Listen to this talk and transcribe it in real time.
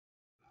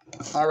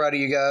Alrighty,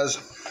 you guys.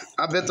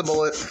 I bit the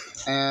bullet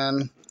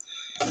and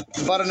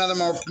bought another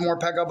more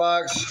Pecco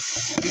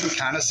box. You can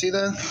kind of see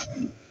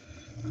the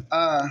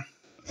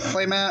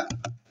playmat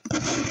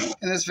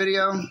in this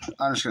video.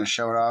 I'm just going to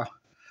show it off.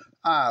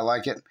 I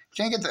like it.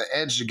 Can't get the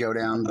edge to go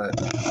down, but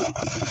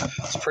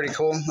it's pretty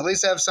cool. At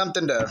least I have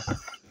something to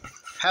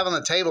have on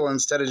the table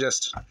instead of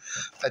just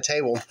a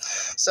table.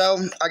 So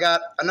I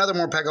got another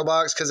more Pecco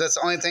box because that's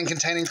the only thing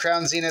containing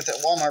Crown Zenith at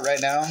Walmart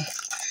right now.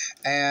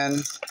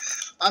 And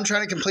I'm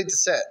trying to complete the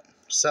set.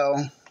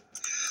 So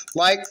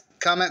like,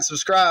 comment,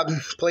 subscribe,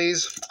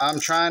 please. I'm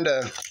trying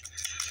to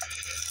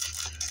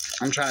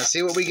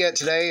see what we get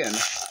today, and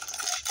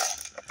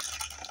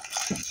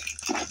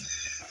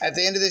at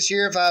the end of this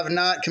year, if I have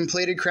not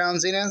completed Crown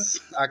Zenith,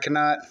 I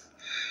cannot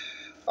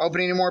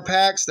open any more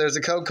packs. There's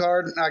a code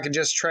card. I could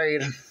just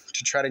trade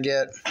to try to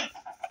get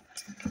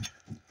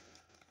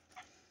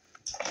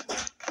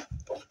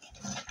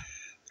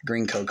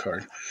green code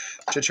card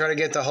to try to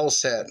get the whole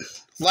set.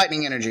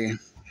 Lightning Energy,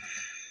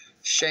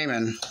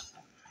 Shaman,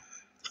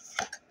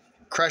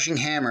 Crushing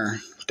Hammer,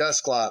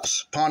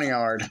 Dusclops,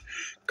 Pawniard,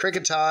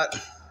 Kricketot,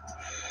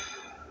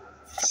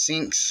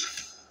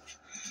 Sinks,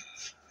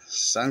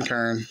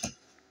 Sunkern,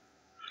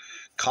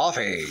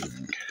 Coughing.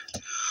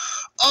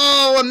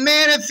 Oh, a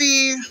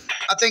Manaphy!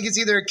 I think it's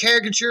either a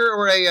caricature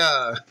or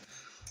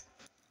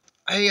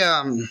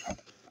I'm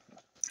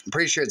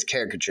pretty sure it's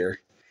caricature.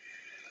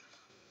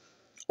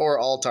 Or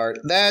alt art.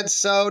 That's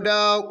so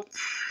dope.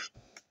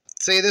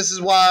 See, this is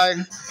why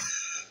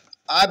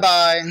I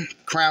buy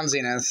Crown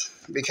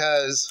Zenith,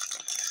 because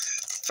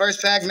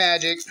first pack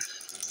magic,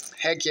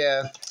 heck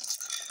yeah.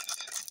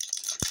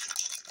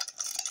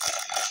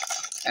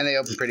 And they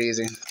open pretty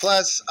easy.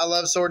 Plus, I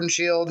love Sword and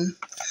Shield.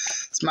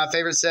 It's my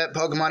favorite set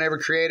Pokemon ever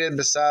created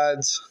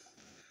besides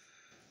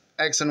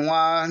X and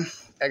Y.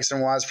 X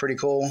and Y is pretty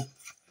cool.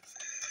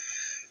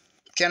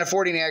 Can't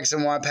afford any X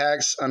and Y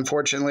packs,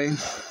 unfortunately.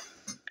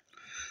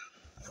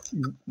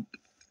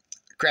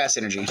 Grass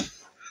Energy,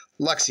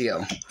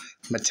 Luxio,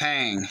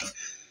 Matang,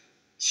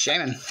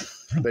 Shaman,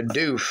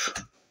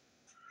 Bidoof,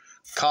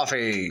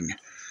 Coughing,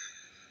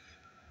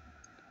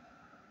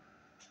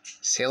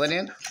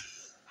 Salandit,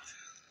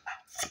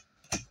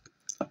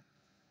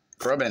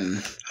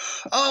 Grubbin.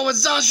 Oh,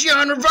 it's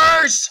Zacian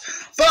reverse!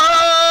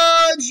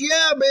 Fudge!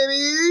 Yeah,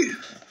 baby!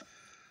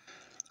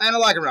 And a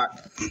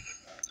Lycanroc.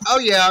 Oh,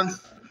 yeah.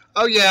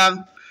 Oh, yeah.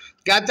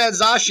 Got that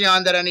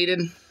Zacian that I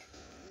needed.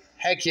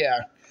 Heck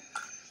yeah.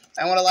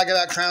 And what I like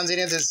about Crown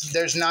Zenith is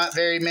there's not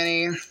very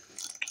many.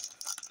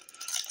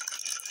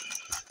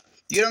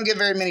 You don't get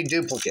very many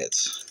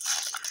duplicates.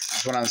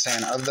 That's what I'm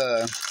saying. Of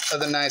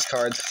the nice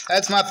cards.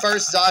 That's my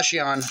first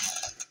Zacian.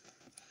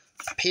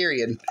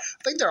 Period.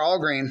 I think they're all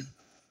green.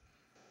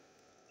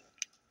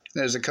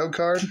 There's a code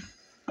card.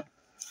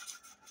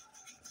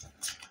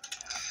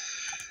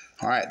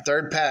 Alright,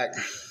 third pack.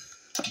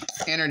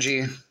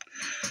 Energy.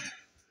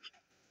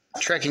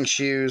 Trekking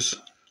Shoes.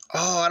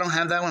 Oh, I don't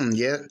have that one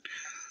yet.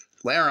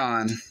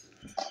 Laron.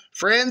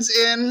 Friends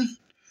in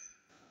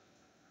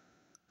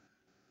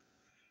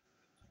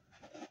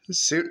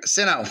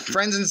Sinnoh.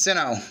 Friends in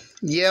Sinnoh.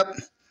 Yep.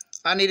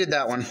 I needed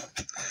that one.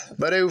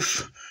 But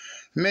oof.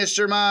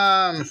 Mr.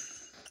 Mom.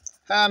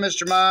 Hi,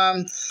 Mr.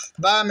 Mom.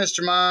 Bye,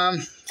 Mr.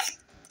 Mom.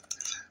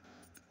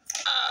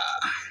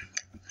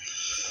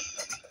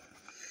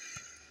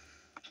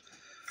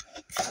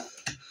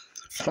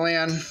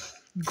 Plan.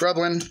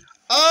 Grublin.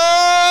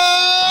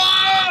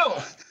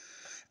 Oh!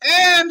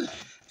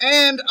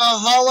 And a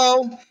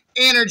Hollow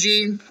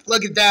Energy.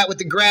 Look at that with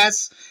the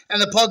grass and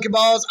the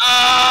Pokeballs.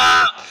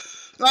 Ah!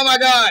 Oh my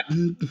god.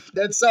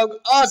 That's so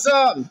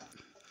awesome.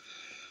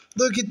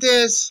 Look at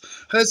this.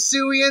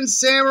 Hisuian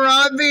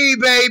Samurai V,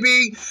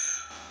 baby.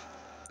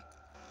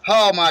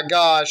 Oh my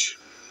gosh.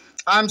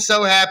 I'm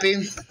so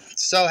happy.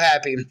 So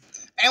happy.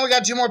 And we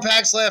got 2 more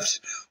packs left.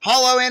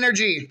 Hollow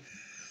Energy.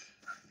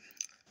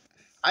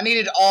 I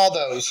needed all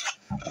those.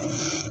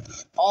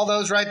 All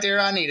those right there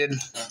I needed.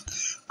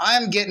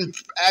 I'm getting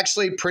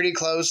actually pretty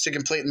close to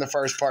completing the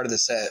first part of the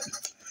set.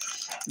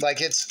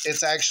 Like,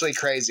 it's actually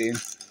crazy.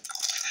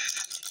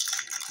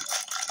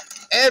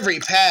 Every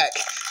pack.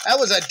 That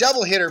was a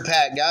double hitter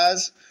pack,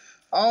 guys.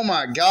 Oh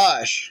my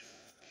gosh.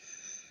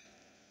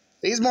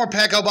 These more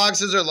Pecco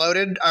boxes are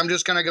loaded. I'm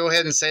just going to go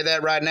ahead and say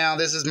that right now.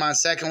 This is my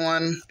second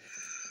one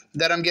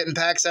that I'm getting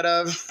packs out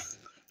of.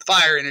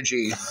 Fire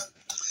Energy.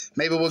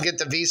 Maybe we'll get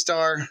the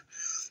V-Star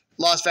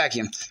Lost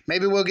Vacuum.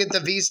 Maybe we'll get the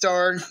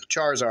V-Star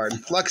Charizard.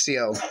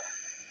 Luxio.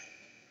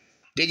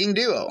 Digging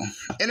Duo.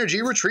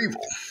 Energy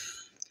Retrieval.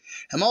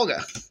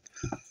 Emolga.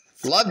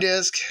 Love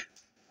Disc.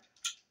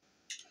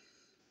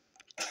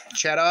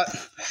 Chatot.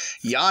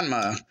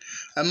 Yanma.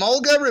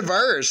 Emolga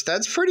Reverse.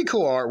 That's pretty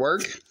cool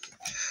artwork.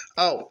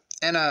 Oh,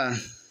 and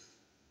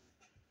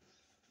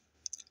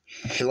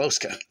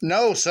Hiloska.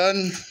 No,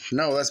 son.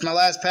 No, that's my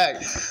last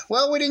pack.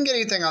 Well, we didn't get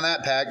anything on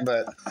that pack,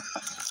 but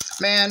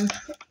man,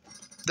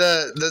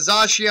 the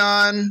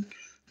Zacian,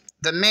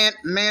 the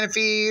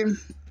Manaphy,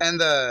 and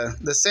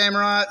the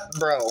Samurai,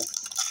 bro.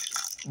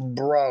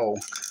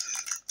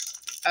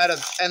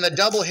 and the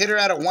double hitter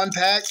out of 1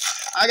 pack.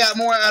 I got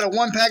more out of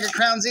 1 pack of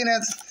Crown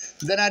Zenith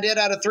than I did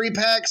out of 3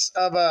 packs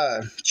of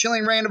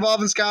Chilling Reign,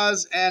 Evolving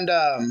Skies, and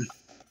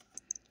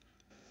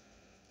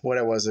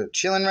what was it?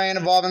 Chilling Reign,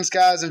 Evolving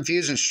Skies, and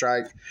Fusion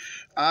Strike.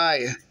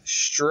 I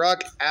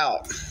struck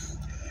out.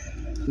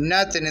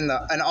 Nothing in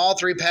all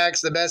 3 packs.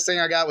 The best thing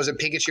I got was a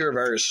Pikachu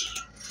reverse.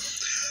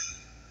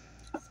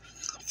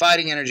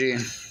 Fighting Energy.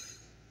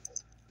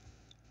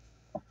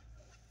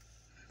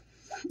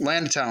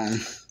 Landtone.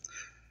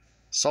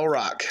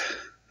 Solrock.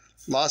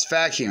 Lost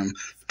Vacuum.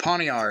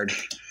 Pawniard.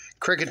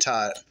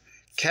 Cricketot.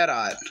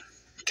 Catot.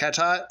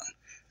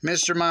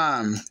 Mr.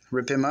 Mime.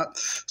 Rip him up.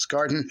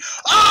 Scarton.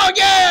 Oh,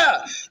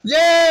 yeah!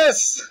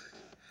 Yes!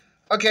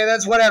 Okay,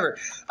 that's whatever.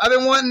 I've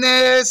been wanting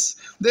this.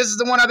 This is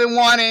the one I've been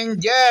wanting.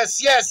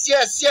 Yes, yes,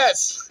 yes,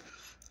 yes.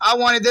 I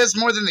wanted this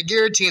more than the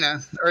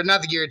Giratina. Or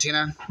not the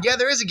Giratina. Yeah,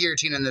 there is a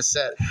Giratina in this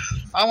set.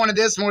 I wanted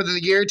this more than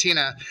the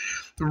Giratina.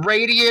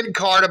 Radiant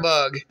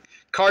Cardabug.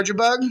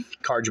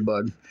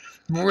 Cardabug.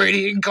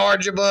 Radiant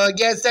Cardabug.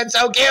 Yes, that's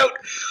so cute.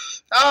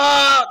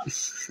 Oh,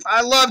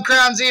 I love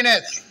Crown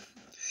Zenith.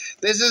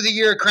 This is the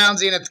year of Crown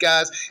Zenith,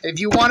 guys. If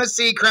you want to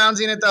see Crown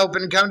Zenith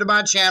open, come to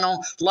my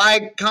channel.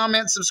 Like,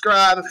 comment,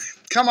 subscribe.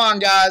 Come on,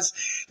 guys.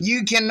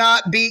 You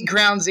cannot beat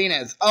Crown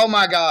Zenith. Oh,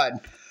 my God.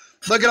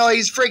 Look at all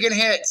these freaking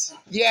hits.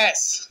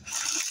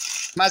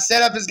 Yes. My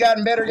setup has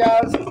gotten better,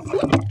 guys.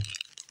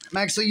 I'm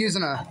actually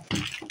using a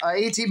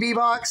ETB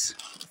box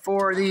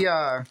for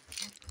the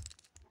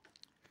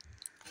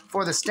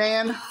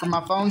stand, for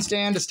my phone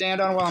stand to stand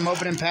on while I'm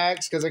opening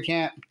packs, because I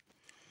can't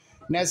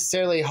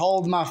necessarily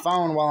hold my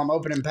phone while I'm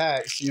opening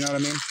packs. You know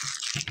what I mean?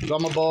 It's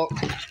on my bulk,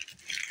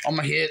 on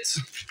my hits,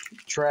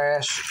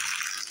 trash.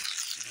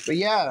 But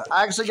yeah,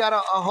 I actually got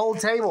a whole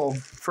table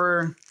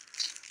for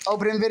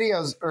opening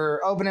videos,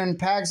 or opening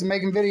packs and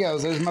making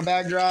videos. There's my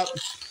backdrop.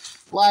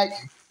 Like,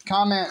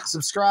 comment,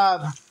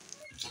 subscribe.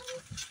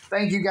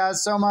 Thank you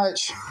guys so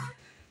much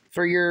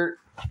for your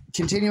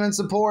continuing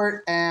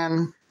support,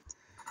 and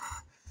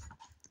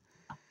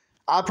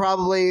I'm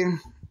probably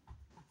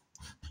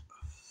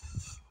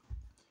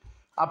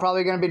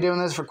going to be doing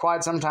this for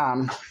quite some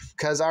time,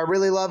 because I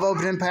really love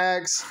opening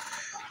packs,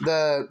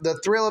 the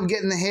thrill of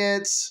getting the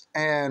hits,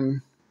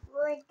 and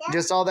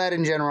just all that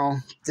in general.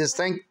 Just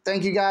thank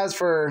you guys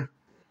for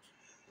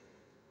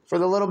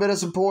the little bit of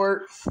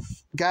support.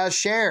 Guys,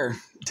 share.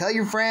 Tell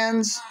your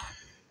friends.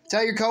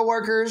 Tell your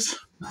coworkers.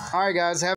 All right, guys.